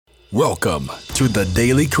Welcome to the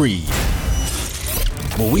Daily Creed,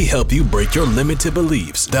 where we help you break your limited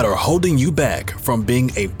beliefs that are holding you back from being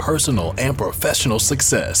a personal and professional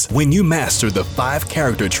success. When you master the 5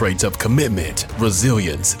 character traits of commitment,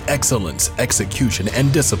 resilience, excellence, execution,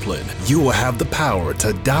 and discipline, you will have the power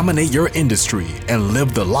to dominate your industry and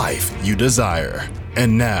live the life you desire.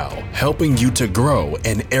 And now, helping you to grow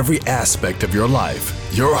in every aspect of your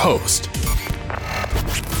life, your host,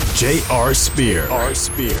 J.R. Spear.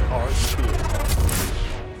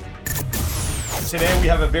 Today we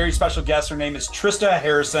have a very special guest. Her name is Trista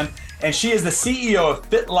Harrison, and she is the CEO of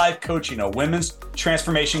Fit Life Coaching, a women's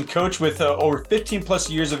transformation coach with over 15 plus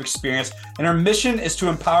years of experience. And her mission is to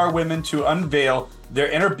empower women to unveil their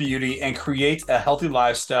inner beauty and create a healthy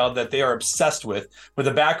lifestyle that they are obsessed with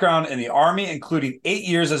a background in the Army, including 8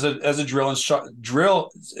 years as a drill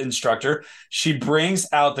instructor. She brings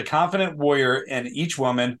out the confident warrior in each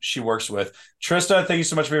woman she works with. Trista, thank you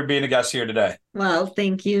so much for being a guest here today. Well,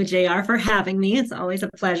 thank you, JR, for having me. It's always a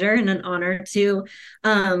pleasure and an honor to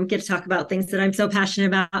get to talk about things that I'm so passionate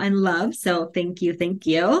about and love. So thank you.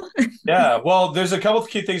 Yeah, well, there's a couple of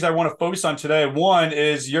key things I want to focus on today. One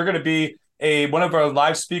is you're going to be one of our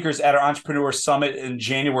live speakers at our Entrepreneur Summit in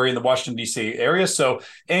January in the Washington, D.C. area. So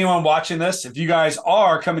anyone watching this, if you guys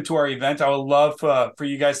are coming to our event, I would love for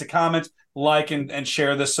you guys to comment, like, and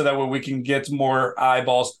share this so that way we can get more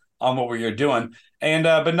eyeballs on what we're doing. And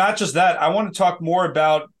but not just that, I want to talk more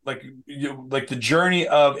about like the journey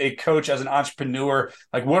of a coach as an entrepreneur.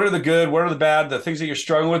 Like, what are the good, what are the bad, the things that you're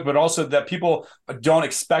struggling with, but also that people don't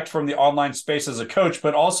expect from the online space as a coach.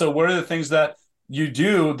 But also, what are the things that you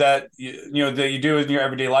do that that you do in your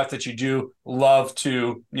everyday life that you do love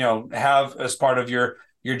to have as part of your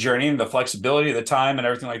journey, and the flexibility, the time, and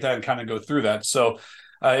everything like that, and kind of go through that. So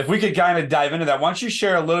if we could kind of dive into that, why don't you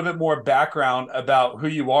share a little bit more background about who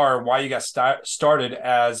you are and why you got started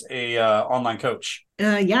as a online coach?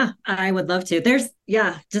 Yeah, I would love to.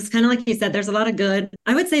 Just kind of like you said, there's a lot of good.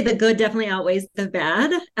 I would say the good definitely outweighs the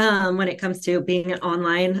bad when it comes to being an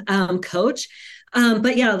online coach.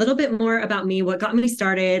 But yeah, a little bit more about me. What got me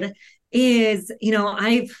started is,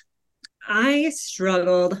 I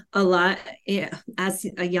struggled a lot as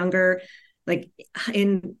a younger, like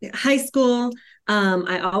in high school.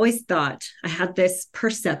 I always thought I had this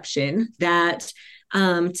perception that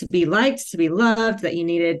to be liked, to be loved, that you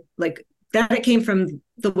needed that it came from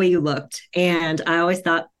the way you looked. And I always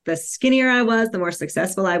thought the skinnier I was, the more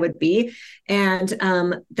successful I would be. And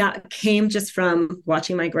that came just from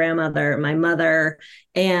watching my grandmother, my mother,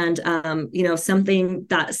 and, something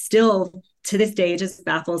that still to this day just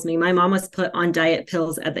baffles me. My mom was put on diet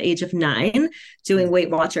pills at the age of 9, doing Weight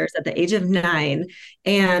Watchers at the age of 9.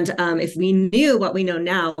 And if we knew what we know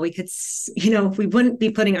now, we could, we wouldn't be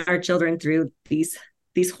putting our children through these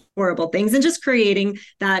horrible things and just creating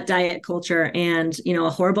that diet culture and, a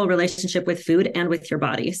horrible relationship with food and with your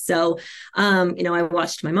body. So, I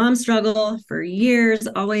watched my mom struggle for years,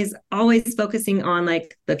 always focusing on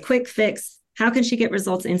like the quick fix. How can she get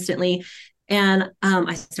results instantly? And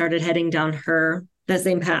I started heading down the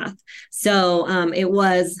same path. So it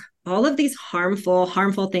was all of these harmful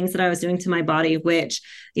things that I was doing to my body, which,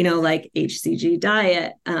 like HCG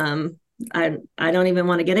diet, I don't even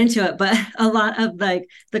want to get into it, but a lot of like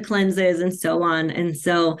the cleanses and so on. And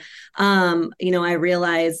so, I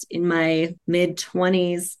realized in my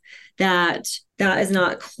mid-20s that is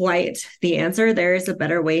not quite the answer. There is a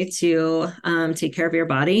better way to take care of your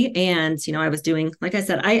body. And, I was doing, like I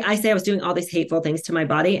said, I say I was doing all these hateful things to my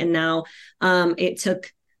body. And now it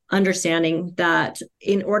took understanding that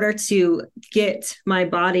in order to get my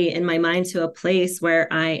body and my mind to a place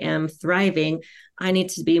where I am thriving, I need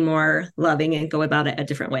to be more loving and go about it a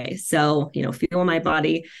different way. So, fuel my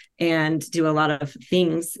body and do a lot of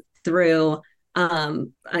things through,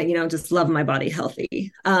 just love my body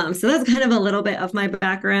healthy. So that's kind of a little bit of my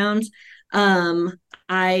background.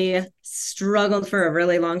 I struggled for a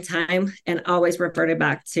really long time and always reverted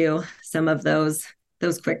back to some of those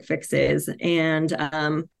quick fixes. And,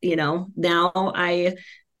 now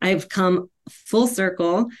I've come full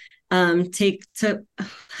circle, have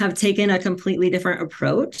taken a completely different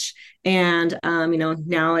approach. And,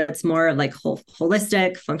 now it's more like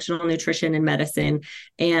holistic functional nutrition and medicine,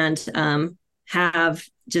 and, have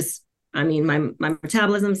just, my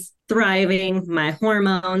metabolism's thriving, my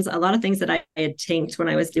hormones, a lot of things that I had tanked when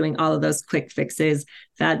I was doing all of those quick fixes,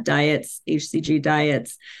 fad diets, HCG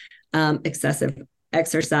diets, excessive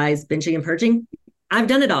exercise, binging and purging. I've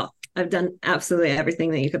done it all. I've done absolutely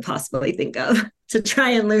everything that you could possibly think of to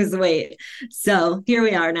try and lose weight. So here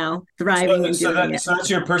we are now, thriving. So that's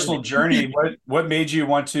your personal journey. What made you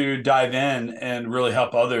want to dive in and really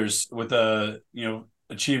help others with a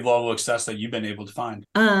achieve level of success that you've been able to find?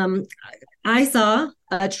 I saw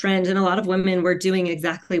a trend, and a lot of women were doing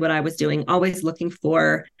exactly what I was doing, always looking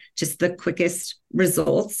for just the quickest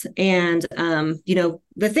results. And,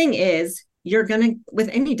 the thing is, you're going to, with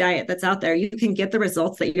any diet that's out there, you can get the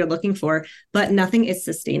results that you're looking for, but nothing is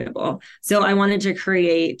sustainable. So I wanted to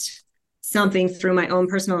create something through my own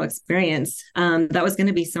personal experience that was going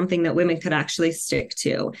to be something that women could actually stick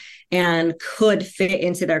to and could fit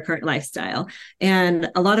into their current lifestyle. And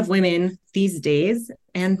a lot of women these days,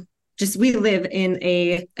 and just we live in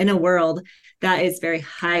a world that is very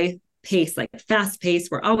high pace, like fast paced.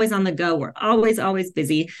 We're always on the go. We're always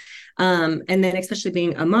busy. And then especially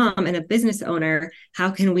being a mom and a business owner, how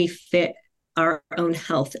can we fit our own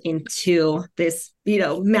health into this,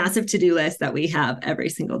 massive to-do list that we have every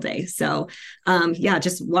single day? So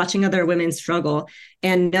just watching other women struggle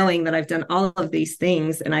and knowing that I've done all of these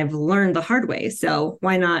things and I've learned the hard way. So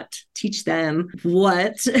why not teach them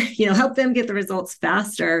help them get the results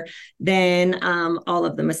faster than all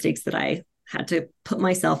of the mistakes that I had to put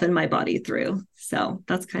myself and my body through. So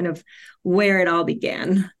that's kind of where it all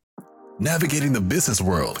began. Navigating the business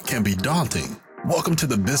world can be daunting. Welcome to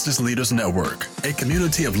the Business Leaders Network, a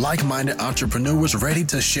community of like-minded entrepreneurs ready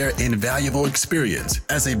to share invaluable experience.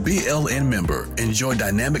 As a BLN member, enjoy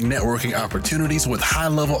dynamic networking opportunities with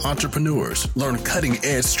high-level entrepreneurs, learn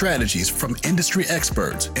cutting-edge strategies from industry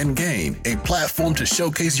experts, and gain a platform to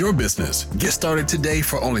showcase your business. Get started today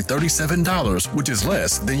for only $37, which is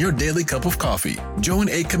less than your daily cup of coffee. Join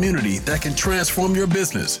a community that can transform your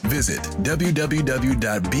business. Visit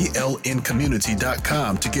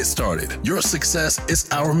www.blncommunity.com to get started. Your success is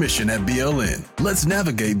our mission at BLN. Let's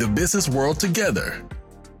navigate the business world together.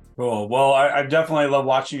 Cool. Well, I definitely love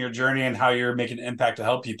watching your journey and how you're making an impact to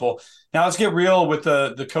help people. Now let's get real with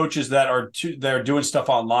the coaches that are doing stuff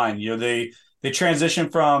online. They transition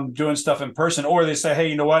from doing stuff in person, or they say, hey,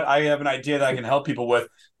 you know what? I have an idea that I can help people with.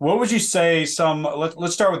 What would you say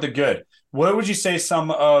let's start with the good. What would you say some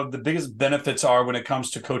of the biggest benefits are when it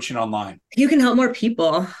comes to coaching online? You can help more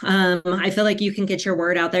people. I feel like you can get your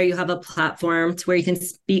word out there. You have a platform to where you can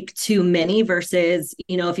speak to many versus,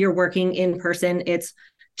 if you're working in person, it's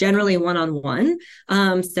generally one-on-one.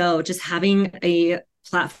 So just having a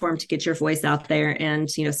platform to get your voice out there and,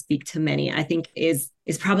 speak to many, I think is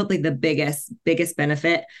probably the biggest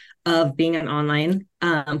benefit of being an online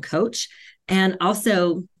coach. And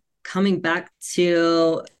also coming back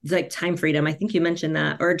to like time freedom. I think you mentioned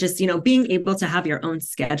that, or just, being able to have your own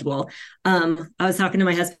schedule. I was talking to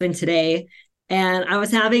my husband today and I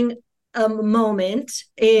was having a moment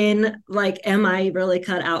in like, am I really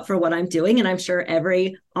cut out for what I'm doing? And I'm sure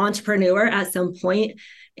every entrepreneur at some point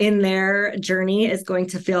in their journey is going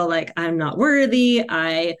to feel like I'm not worthy.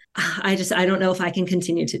 I don't know if I can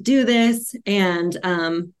continue to do this. And,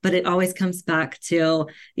 but it always comes back to,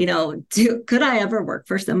 could I ever work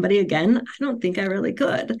for somebody again? I don't think I really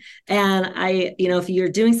could. And if you're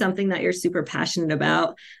doing something that you're super passionate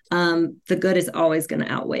about, the good is always going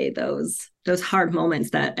to outweigh those hard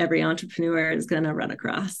moments that every entrepreneur is going to run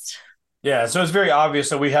across. Yeah. So it's very obvious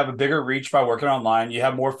that we have a bigger reach by working online. You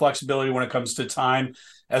have more flexibility when it comes to time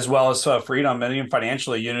as well as freedom, and even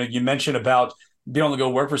financially. You mentioned about being able to go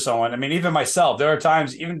work for someone. I mean, even myself, there are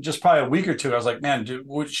times, even just probably a week or two, I was like, man,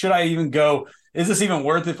 should I even go? Is this even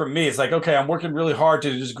worth it for me? It's like, okay, I'm working really hard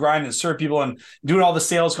to just grind and serve people and doing all the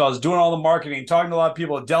sales calls, doing all the marketing, talking to a lot of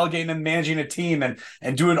people, delegating and managing a team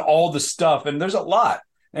and doing all the stuff. And there's a lot.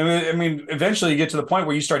 I mean, eventually you get to the point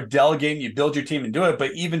where you start delegating, you build your team and do it.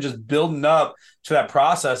 But even just building up to that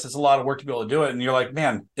process, it's a lot of work to be able to do it. And you're like,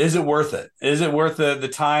 man, is it worth it? Is it worth the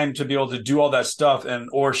time to be able to do all that stuff?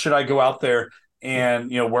 Or should I go out there and,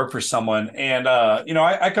 work for someone? And,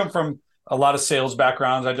 I come from a lot of sales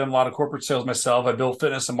backgrounds. I've done a lot of corporate sales myself. I built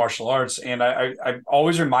fitness and martial arts. And I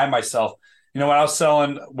always remind myself, when I was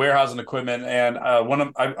selling warehousing equipment, and I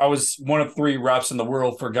was one of 3 reps in the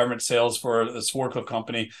world for government sales for this forklift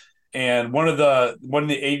company. And one of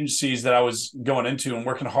the agencies that I was going into and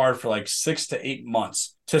working hard for like 6 to 8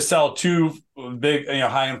 months to sell 2 big,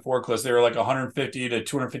 high-end forklifts. They were like $150,000 to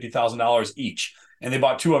 $250,000 each. And they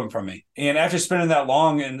bought 2 of them from me. And after spending that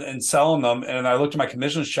long and selling them, and I looked at my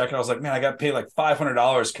commissions check and I was like, man, I got paid like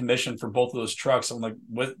 $500 commission for both of those trucks. I'm like,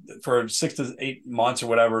 for 6 to 8 months or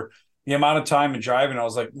whatever. The amount of time and driving, I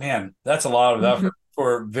was like, man, that's a lot of effort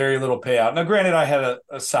for very little payout. Now, granted, I had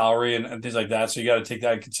a salary and things like that, so you got to take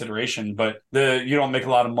that in consideration. But you don't make a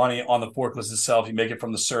lot of money on the forklift itself. You make it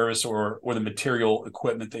from the service or the material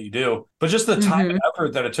equipment that you do. But just the time and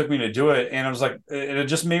effort that it took me to do it, and I was like, it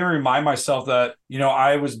just made me remind myself that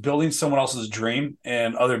I was building someone else's dream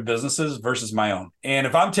and other businesses versus my own. And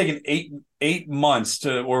if I'm taking 8 months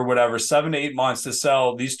or whatever, 7 to 8 months to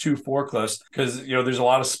sell these 2 forklifts, because there's a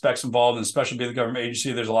lot of specs involved, and especially being the government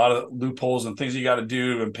agency, there's a lot of loopholes and things you got to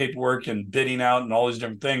do and paperwork and bidding out and all these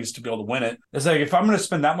different things to be able to win it. It's like, if I'm going to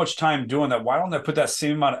spend that much time doing that, why don't I put that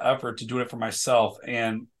same amount of effort to doing it for myself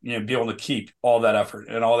and be able to keep all that effort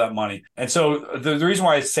and all that money? And so the reason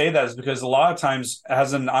why I say that is because a lot of times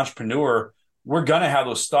as an entrepreneur, we're going to have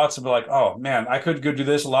those thoughts of like, oh man, I could go do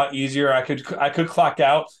this a lot easier. I could clock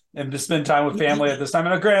out and just spend time with family at this time.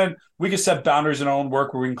 And granted, we can set boundaries in our own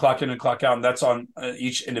work where we can clock in and clock out, and that's on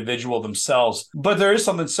each individual themselves. But there is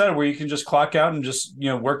something said where you can just clock out and just,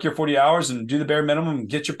 work your 40 hours and do the bare minimum and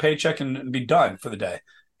get your paycheck and be done for the day.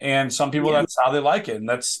 And some people, that's how they like it. And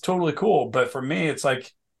that's totally cool. But for me, it's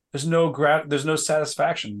like, there's no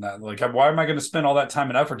satisfaction in that. Like, why am I going to spend all that time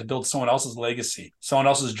and effort to build someone else's legacy, someone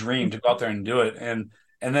else's dream, to go out there and do it?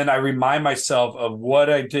 And then I remind myself of what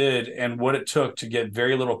I did and what it took to get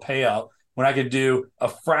very little payout, when I could do a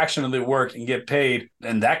fraction of the work and get paid,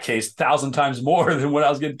 in that case, 1,000 times more than what I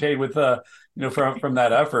was getting paid with, from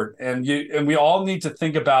that effort. And we all need to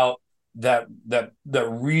think about that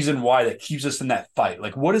reason why that keeps us in that fight.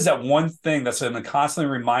 Like, what is that one thing that's going to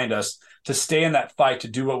constantly remind us to stay in that fight, to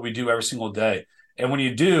do what we do every single day? And when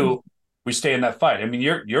you do, we stay in that fight. I mean,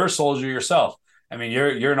 you're a soldier yourself. I mean,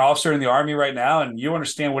 you're an officer in the Army right now, and you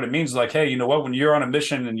understand what it means. Like, hey, you know what? When you're on a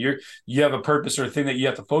mission and you have a purpose or a thing that you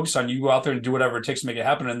have to focus on, you go out there and do whatever it takes to make it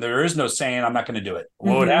happen. And there is no saying, I'm not going to do it.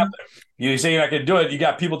 What would happen? You say you're not going to do it. You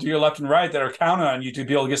got people to your left and right that are counting on you to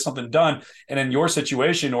be able to get something done. And in your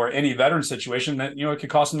situation, or any veteran situation, that it could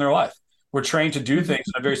cost them their life. We're trained to do things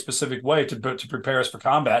in a very specific way to prepare us for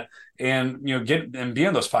combat, and get and be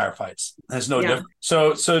in those firefights. It's no different.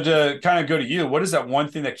 So to kind of go to you, what is that one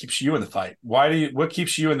thing that keeps you in the fight? What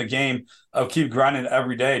keeps you in the game of keep grinding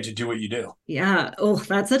every day to do what you do? Yeah. Oh,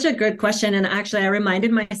 that's such a good question. And actually, I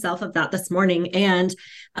reminded myself of that this morning. And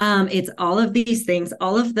it's all of these things,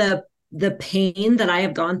 all of the pain that I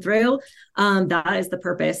have gone through, that is the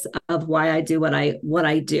purpose of why I do what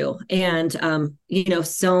I do. And,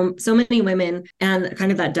 so many women, and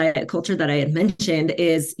kind of that diet culture that I had mentioned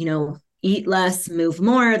is, eat less, move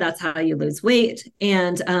more. That's how you lose weight.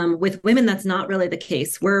 And with women, that's not really the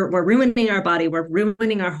case. We're ruining our body. We're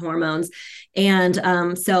ruining our hormones.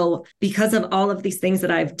 And so because of all of these things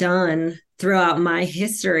that I've done throughout my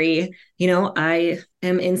history, I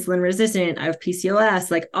am insulin resistant, I have PCOS,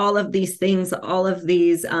 like all of these things, all of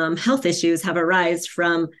these health issues have arisen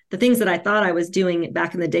from the things that I thought I was doing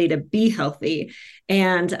back in the day to be healthy.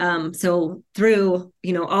 And so through,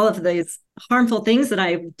 all of these harmful things that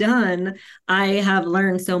I've done, I have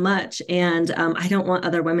learned so much. And I don't want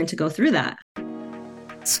other women to go through that.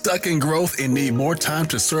 Stuck in growth and need more time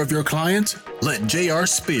to serve your clients? Let J.R.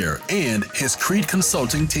 Spear and his Creed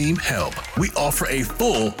Consulting team help. We offer a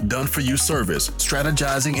full done-for-you service,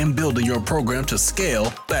 strategizing and building your program to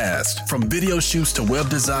scale fast. From video shoots to web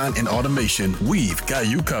design and automation, we've got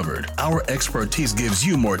you covered. Our expertise gives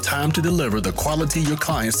you more time to deliver the quality your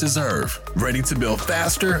clients deserve. Ready to build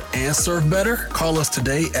faster and serve better? Call us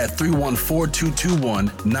today at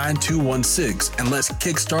 314-221-9216 and let's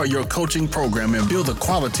kickstart your coaching program and build the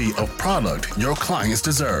quality of product your clients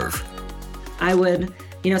deserve. I would,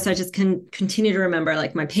 so I just can continue to remember,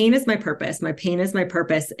 like, my pain is my purpose. My pain is my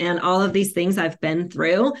purpose. And all of these things I've been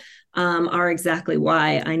through are exactly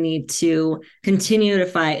why I need to continue to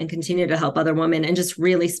fight and continue to help other women, and just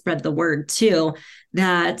really spread the word too,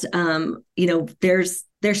 that,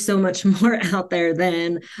 there's so much more out there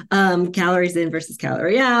than calories in versus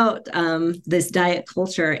calorie out, this diet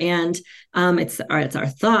culture. And it's our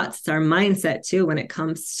thoughts, it's our mindset too, when it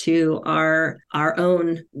comes to our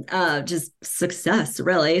own just success,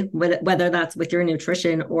 really, whether that's with your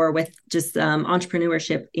nutrition or with just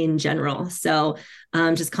entrepreneurship in general. So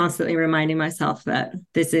just constantly reminding myself that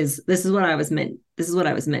this is what I was meant. This is what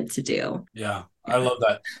I was meant to do. Yeah. I love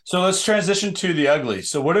that. So let's transition to the ugly.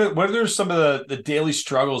 So what are some of the daily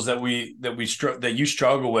struggles that you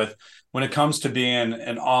struggle with when it comes to being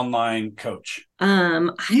an online coach? I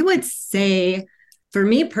would say for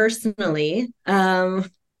me personally, it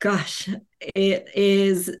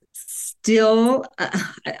is still,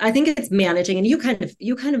 I think it's managing, and you kind of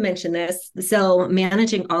mentioned this. So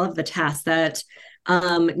managing all of the tasks that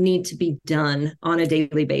need to be done on a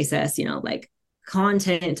daily basis, like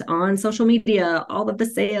content on social media, all of the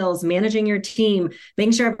sales, managing your team,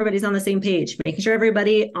 making sure everybody's on the same page, making sure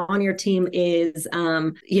everybody on your team is,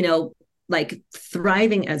 like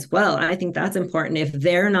thriving as well. I think that's important. If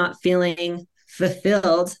they're not feeling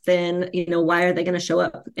fulfilled, then, why are they going to show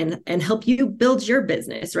up and help you build your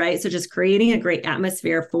business, right? So just creating a great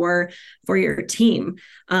atmosphere for your team,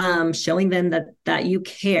 showing them that you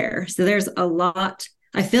care. So there's a lot,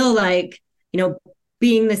 I feel like,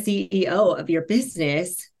 being the CEO of your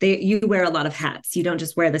business, you wear a lot of hats. You don't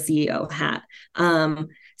just wear the CEO hat.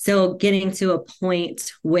 So getting to a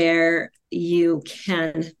point where you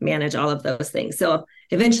can manage all of those things. So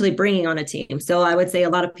eventually bringing on a team. So I would say a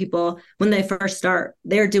lot of people, when they first start,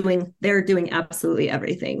 they're doing absolutely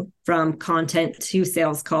everything from content to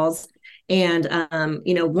sales calls. And,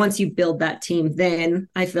 once you build that team, then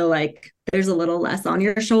I feel like there's a little less on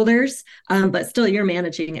your shoulders, but still you're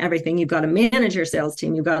managing everything. You've got to manage your sales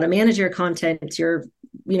team. You've got to manage your content, your,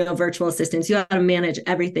 virtual assistants. You got to manage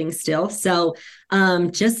everything still. So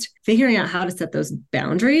just figuring out how to set those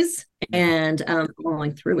boundaries and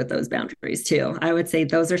following through with those boundaries too. I would say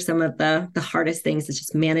those are some of the hardest things, is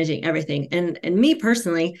just managing everything. And me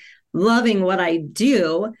personally, loving what I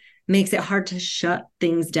do makes it hard to shut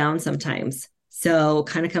things down sometimes. So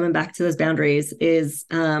kind of coming back to those boundaries is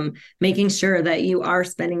making sure that you are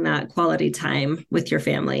spending that quality time with your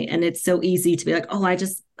family. And it's so easy to be like, oh,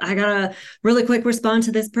 I gotta really quick respond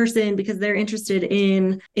to this person because they're interested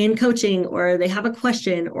in coaching, or they have a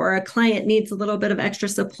question, or a client needs a little bit of extra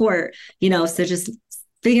support, so just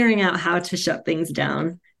figuring out how to shut things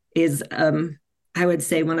down is I would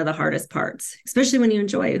say one of the hardest parts, especially when you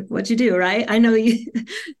enjoy what you do, right? I know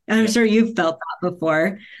I'm sure you've felt that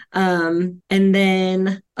before. And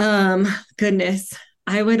then, goodness,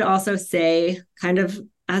 I would also say, kind of,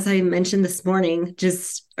 as I mentioned this morning,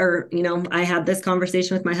 I had this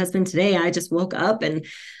conversation with my husband today. I just woke up, and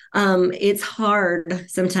it's hard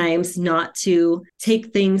sometimes not to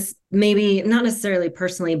take things, maybe not necessarily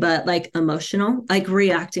personally, but like emotional, like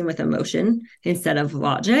reacting with emotion instead of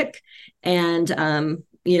logic. And,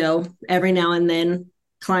 every now and then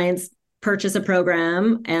clients purchase a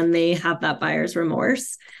program and they have that buyer's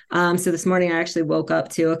remorse. So this morning I actually woke up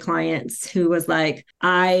to a client who was like,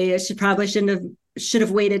 I should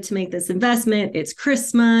have waited to make this investment. It's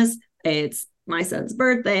Christmas. It's my son's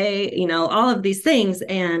birthday, all of these things.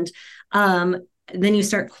 And, then you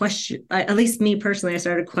start at least me personally, I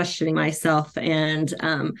started questioning myself. And,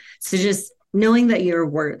 so just knowing that you're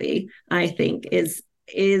worthy, I think is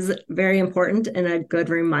very important, and a good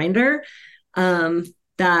reminder,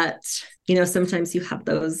 that, sometimes you have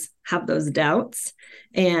those doubts,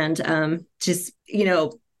 and, just,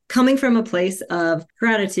 coming from a place of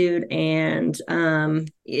gratitude and,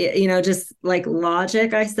 just like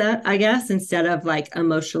logic, I guess, instead of like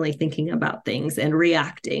emotionally thinking about things and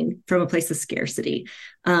reacting from a place of scarcity.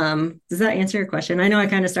 Does that answer your question? I know I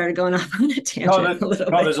kind of started going off on a tangent a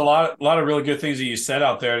little bit. There's a lot of really good things that you said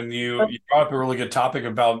out there, and you brought up a really good topic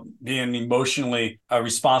about being emotionally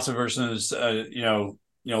responsive versus,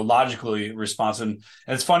 logically responsive. And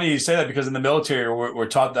it's funny you say that, because in the military, we're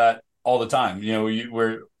taught that all the time.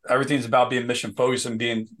 Everything's about being mission focused and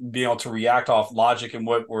being able to react off logic and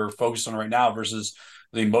what we're focused on right now versus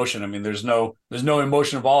the emotion. I mean, there's no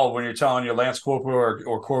emotion involved when you're telling your Lance Corporal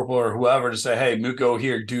or Corporal or whoever to say, hey, go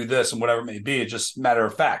here, do this, and whatever it may be. It's just matter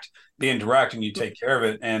of fact, being direct, and you take care of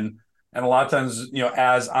it. And a lot of times,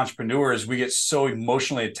 as entrepreneurs, we get so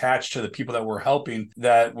emotionally attached to the people that we're helping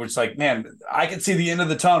that we're just like, man, I can see the end of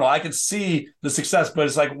the tunnel. I can see the success, but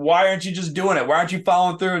it's like, why aren't you just doing it? Why aren't you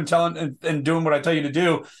following through and telling and doing what I tell you to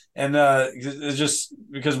do? And it's just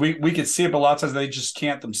because we can see it, but a lot of times they just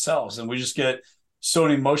can't themselves. And we just get so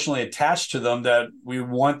emotionally attached to them that we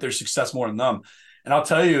want their success more than them. And I'll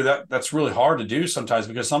tell you that's really hard to do sometimes,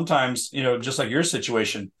 because sometimes, just like your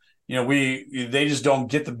situation, they just don't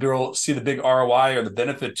get see the big ROI or the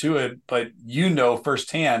benefit to it, but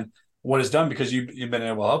firsthand what is done because you've been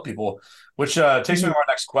able to help people, which takes me to our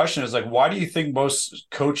next question is like, why do you think most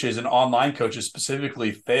coaches and online coaches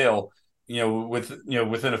specifically fail,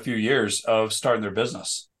 within a few years of starting their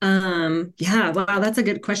business? Yeah, wow, that's a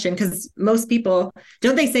good question, because most people,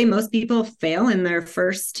 don't they say most people fail in their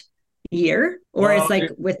first year, or it's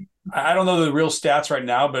like I don't know the real stats right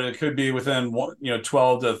now, but it could be within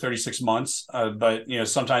 12 to 36 months. But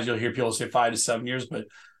sometimes you'll hear people say 5 to 7 years, but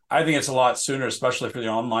I think it's a lot sooner, especially for the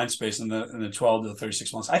online space in the 12 to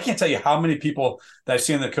 36 months. I can't tell you how many people that I've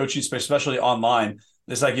seen in the coaching space, especially online.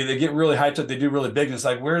 It's like they get really hyped up, they do really big, and it's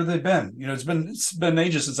like, where have they been? It's been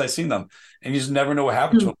ages since I've seen them, and you just never know what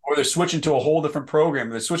happened to them. Or they're switching to a whole different program.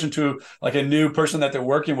 They're switching to like a new person that they're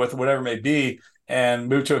working with, whatever it may be, and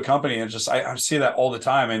move to a company. And just I see that all the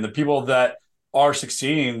time. And the people that are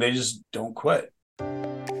succeeding, they just don't quit.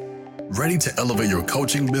 Ready to elevate your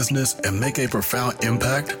coaching business and make a profound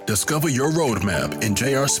impact? Discover your roadmap in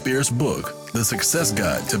J.R. Spears' book, The Success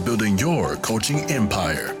Guide to Building Your Coaching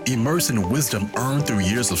Empire. Immerse in wisdom earned through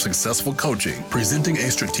years of successful coaching, presenting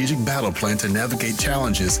a strategic battle plan to navigate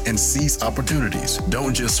challenges and seize opportunities.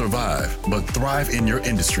 Don't just survive, but thrive in your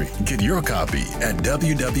industry. Get your copy at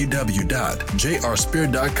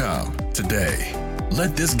www.jrspear.com today.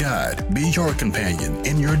 Let this guide be your companion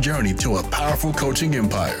in your journey to a powerful coaching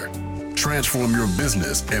empire. Transform your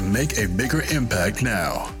business and make a bigger impact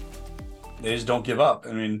now. They just don't give up.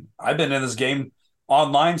 I mean, I've been in this game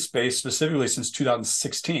online space specifically since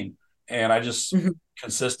 2016, and I just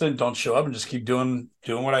consistent, don't show up and just keep doing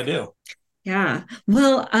what I do. Yeah.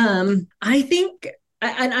 Well, I think,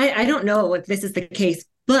 and I don't know if this is the case,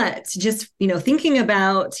 but just, thinking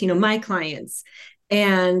about, my clients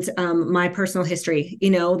and my personal history,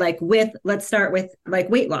 let's start with like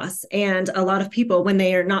weight loss. And a lot of people, when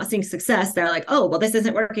they are not seeing success, they're like, oh, well, this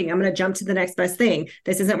isn't working. I'm going to jump to the next best thing.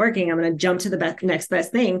 This isn't working. I'm going to jump to the next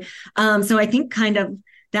best thing. So I think kind of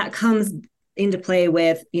that comes into play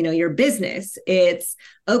with, your business. It's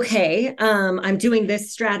okay. I'm doing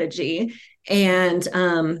this strategy and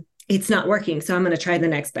it's not working. So I'm going to try the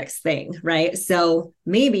next best thing. Right. So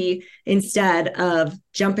maybe instead of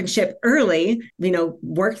jumping ship early,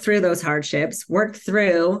 work through those hardships, work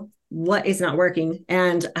through what is not working.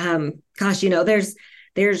 And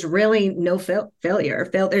there's really no failure.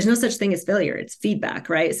 There's no such thing as failure. It's feedback.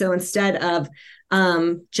 Right. So instead of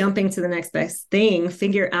jumping to the next best thing,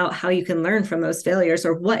 figure out how you can learn from those failures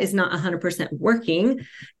or what is not 100% working,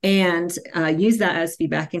 and use that as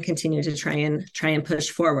feedback and continue to try and push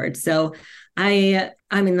forward. So I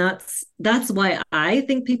mean, that's why I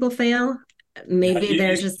think people fail. Maybe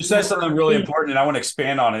there's just you said something really important, and I want to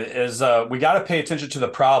expand on it. Is we got to pay attention to the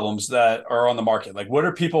problems that are on the market. Like, what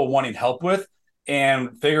are people wanting help with?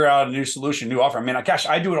 And figure out a new solution, new offer. I mean, gosh,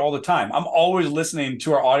 I do it all the time. I'm always listening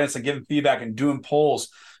to our audience and giving feedback and doing polls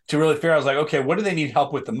to really figure out, I was like, okay, what do they need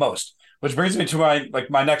help with the most? Which brings me to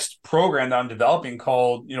my next program that I'm developing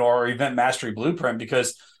called, our Event Mastery Blueprint,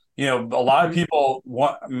 because, a lot of people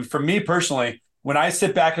want, for me personally, when I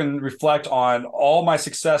sit back and reflect on all my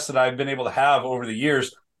success that I've been able to have over the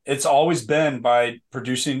years, it's always been by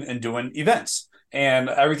producing and doing events. And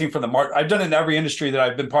everything from I've done it in every industry that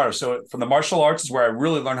I've been part of. So from the martial arts is where I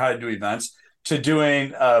really learned how to do events, to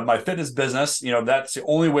doing my fitness business. That's the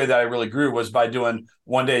only way that I really grew, was by doing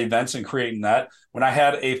one-day events and creating that. When I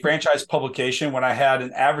had a franchise publication, when I had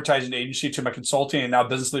an advertising agency, to my consulting and now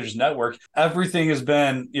Business Leaders Network, everything has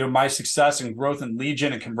been, my success and growth and lead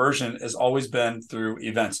gen and conversion has always been through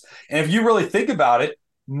events. And if you really think about it,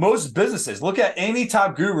 most businesses, look at any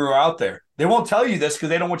top guru out there. They won't tell you this because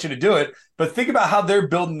they don't want you to do it, but think about how they're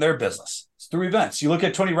building their business. It's through events. You look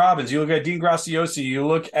at Tony Robbins, you look at Dean Graziosi, you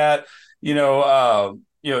look at, Eli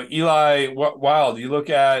Wild, you look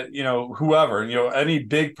at, whoever, any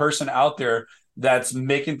big person out there that's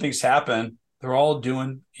making things happen. They're all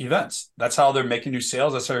doing events. That's how they're making new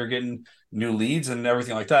sales. That's how they're getting new leads and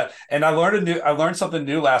everything like that. And I learned something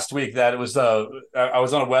new last week, that it was, I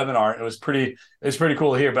was on a webinar. It was pretty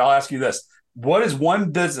cool to hear, but I'll ask you this. What is one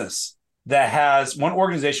business that has one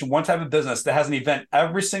organization, one type of business that has an event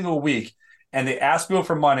every single week, and they ask people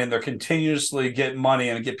for money and they're continuously getting money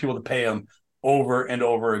and get people to pay them over and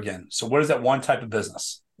over again? So what is that one type of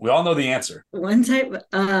business? We all know the answer. One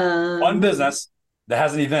business that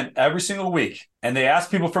has an event every single week, and they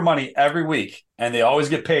ask people for money every week, and they always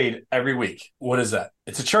get paid every week. What is that?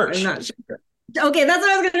 It's a church. I'm not sure. Okay, that's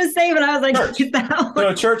what I was going to say, but I was like, so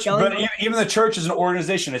a church, but even the church is an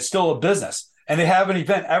organization. It's still a business. And they have an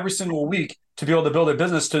event every single week to be able to build their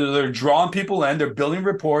business. They're drawing people in. They're building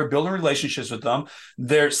rapport, building relationships with them.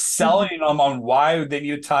 They're selling them on why they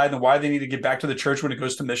need to tithe and why they need to get back to the church when it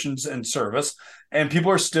goes to missions and service. And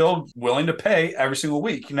people are still willing to pay every single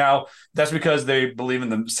week. Now, that's because they believe in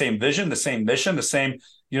the same vision, the same mission, the same,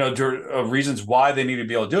 reasons why they need to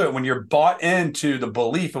be able to do it. When you're bought into the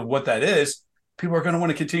belief of what that is, people are going to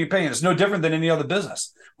want to continue paying. It's no different than any other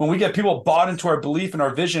business. When we get people bought into our belief and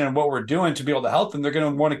our vision and what we're doing to be able to help them, they're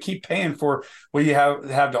going to want to keep paying for what you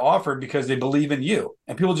have to offer because they believe in you.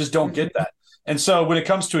 And people just don't get that. And so when it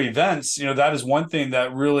comes to events, that is one thing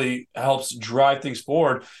that really helps drive things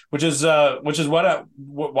forward, which is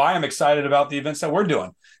why I'm excited about the events that we're doing.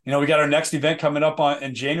 We got our next event coming up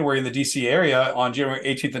in January in the DC area on January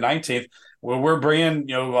 18th and 19th. Where we're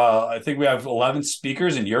bringing, I think we have 11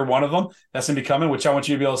 speakers, and you're one of them. That's going to be coming, which I want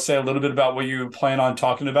you to be able to say a little bit about what you plan on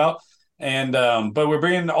talking about. And but we're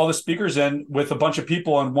bringing all the speakers in with a bunch of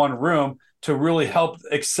people in one room to really help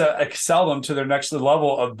excel them to their next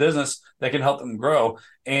level of business that can help them grow.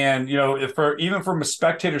 And, even from a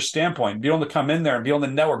spectator standpoint, be able to come in there and be able to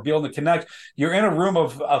network, be able to connect, you're in a room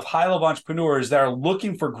of high-level entrepreneurs that are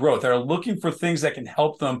looking for growth, that are looking for things that can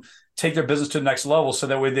help them take their business to the next level so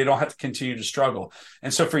that way they don't have to continue to struggle.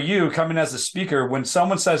 And so for you, coming as a speaker, when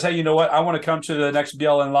someone says, hey, you know what, I want to come to the next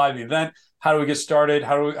BLN Live event, how do we get started?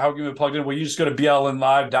 How can we plug in? Well, you just go to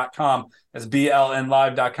blnlive.com. That's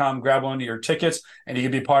blnlive.com. Grab one of your tickets, and you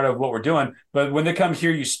can be part of what we're doing. But when they come hear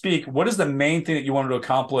you speak, what is the main thing that you wanted to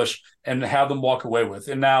accomplish and have them walk away with?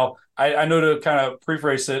 And now I know to kind of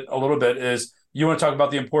preface it a little bit is you want to talk about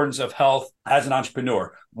the importance of health as an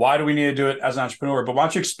entrepreneur. Why do we need to do it as an entrepreneur? But why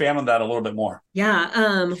don't you expand on that a little bit more?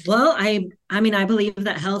 Yeah. Well, I believe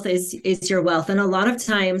that health is your wealth. And a lot of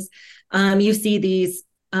times you see these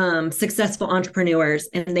successful entrepreneurs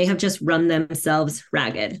and they have just run themselves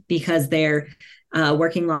ragged because they're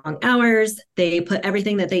working long hours. They put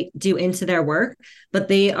everything that they do into their work, but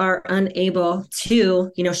they are unable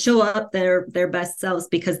to, show up their best selves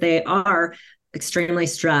because they are extremely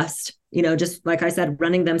stressed, just like I said,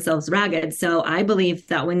 running themselves ragged. So I believe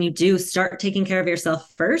that when you do start taking care of yourself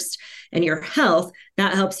first and your health,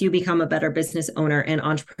 that helps you become a better business owner and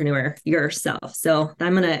entrepreneur yourself. So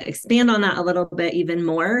I'm going to expand on that a little bit even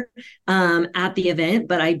more at the event.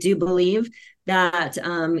 But I do believe that,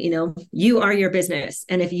 you are your business.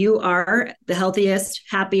 And if you are the healthiest,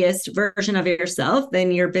 happiest version of yourself,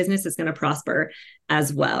 then your business is going to prosper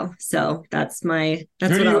as well. So that's what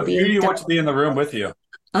I'll be. Who do you want to be in the room with you?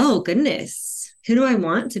 Oh, goodness. Who do I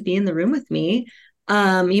want to be in the room with me?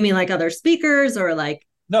 You mean like other speakers or like?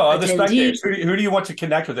 No, other spectators. Who do you want to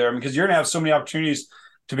connect with there? Because you're going to have so many opportunities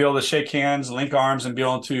to be able to shake hands, link arms, and be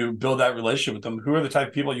able to build that relationship with them. Who are the type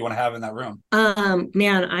of people you want to have in that room?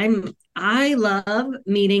 Man, I love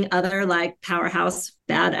meeting other like powerhouse,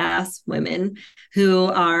 badass women who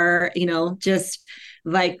are, just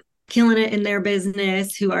like killing it in their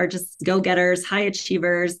business, who are just go-getters, high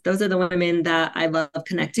achievers. Those are the women that I love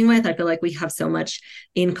connecting with. I feel like we have so much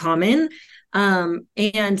in common.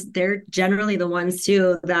 And they're generally the ones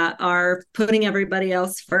too that are putting everybody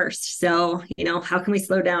else first. So, how can we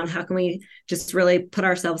slow down? How can we just really put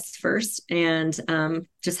ourselves first and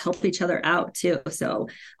just help each other out too? So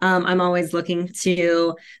I'm always looking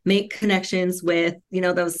to make connections with,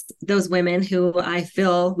 those women who I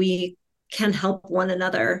feel we can help one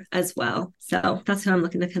another as well. So that's who I'm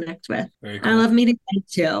looking to connect with. Very cool. I love meeting men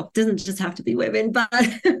too. It doesn't just have to be women, but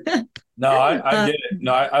no, I get it.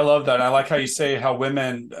 No, I love that. And I like how you say how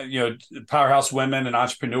women, powerhouse women and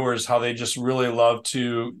entrepreneurs, how they just really love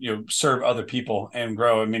to, serve other people and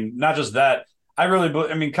grow. I mean, not just that. Kind of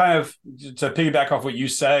to piggyback off what you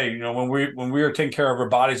say, when we are taking care of our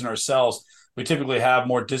bodies and ourselves, we typically have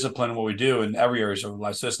more discipline in what we do in every area of our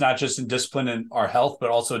life. So it's not just in discipline in our health, but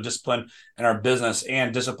also discipline in our business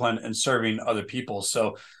and discipline in serving other people.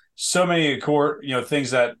 So many core,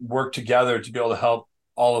 things that work together to be able to help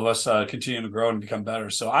all of us continue to grow and become better.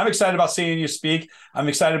 So I'm excited about seeing you speak. I'm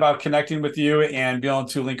excited about connecting with you and being able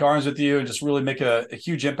to link arms with you and just really make a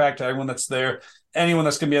huge impact to everyone that's there. Anyone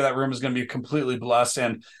that's going to be in that room is going to be completely blessed.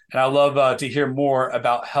 And I love to hear more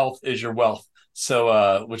about Health is Your Wealth.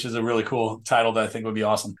 So, which is a really cool title that I think would be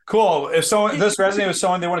awesome. Cool. If this resonates with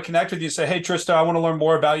someone, they want to connect with you, say, hey, Trista, I want to learn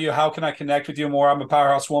more about you. How can I connect with you more? I'm a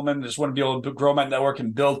powerhouse woman. I just want to be able to grow my network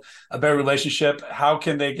and build a better relationship. How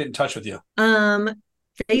can they get in touch with you?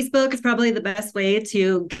 Facebook is probably the best way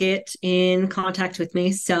to get in contact with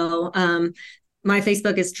me. So, my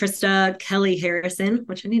Facebook is Trista Kelly Harrison,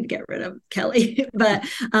 which I need to get rid of Kelly, but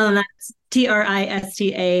that's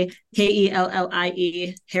Trista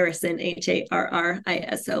Kellie Harrison Harrison.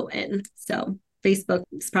 So Facebook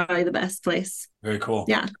is probably the best place. Very cool.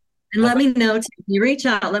 Yeah. And let me know if you reach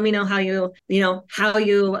out, let me know how you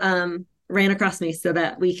ran across me so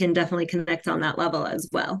that we can definitely connect on that level as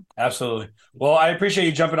well. Absolutely. Well, I appreciate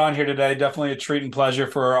you jumping on here today. Definitely a treat and pleasure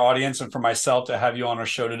for our audience and for myself to have you on our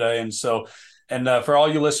show today. And so, for all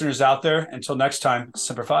you listeners out there, until next time,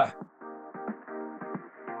 Semper Fi.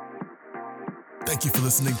 Thank you for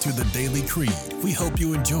listening to The Daily Creed. We hope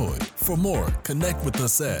you enjoyed. For more, connect with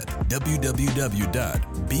us at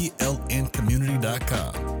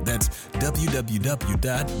www.blncommunity.com. That's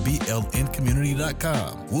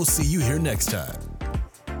www.blncommunity.com. We'll see you here next time.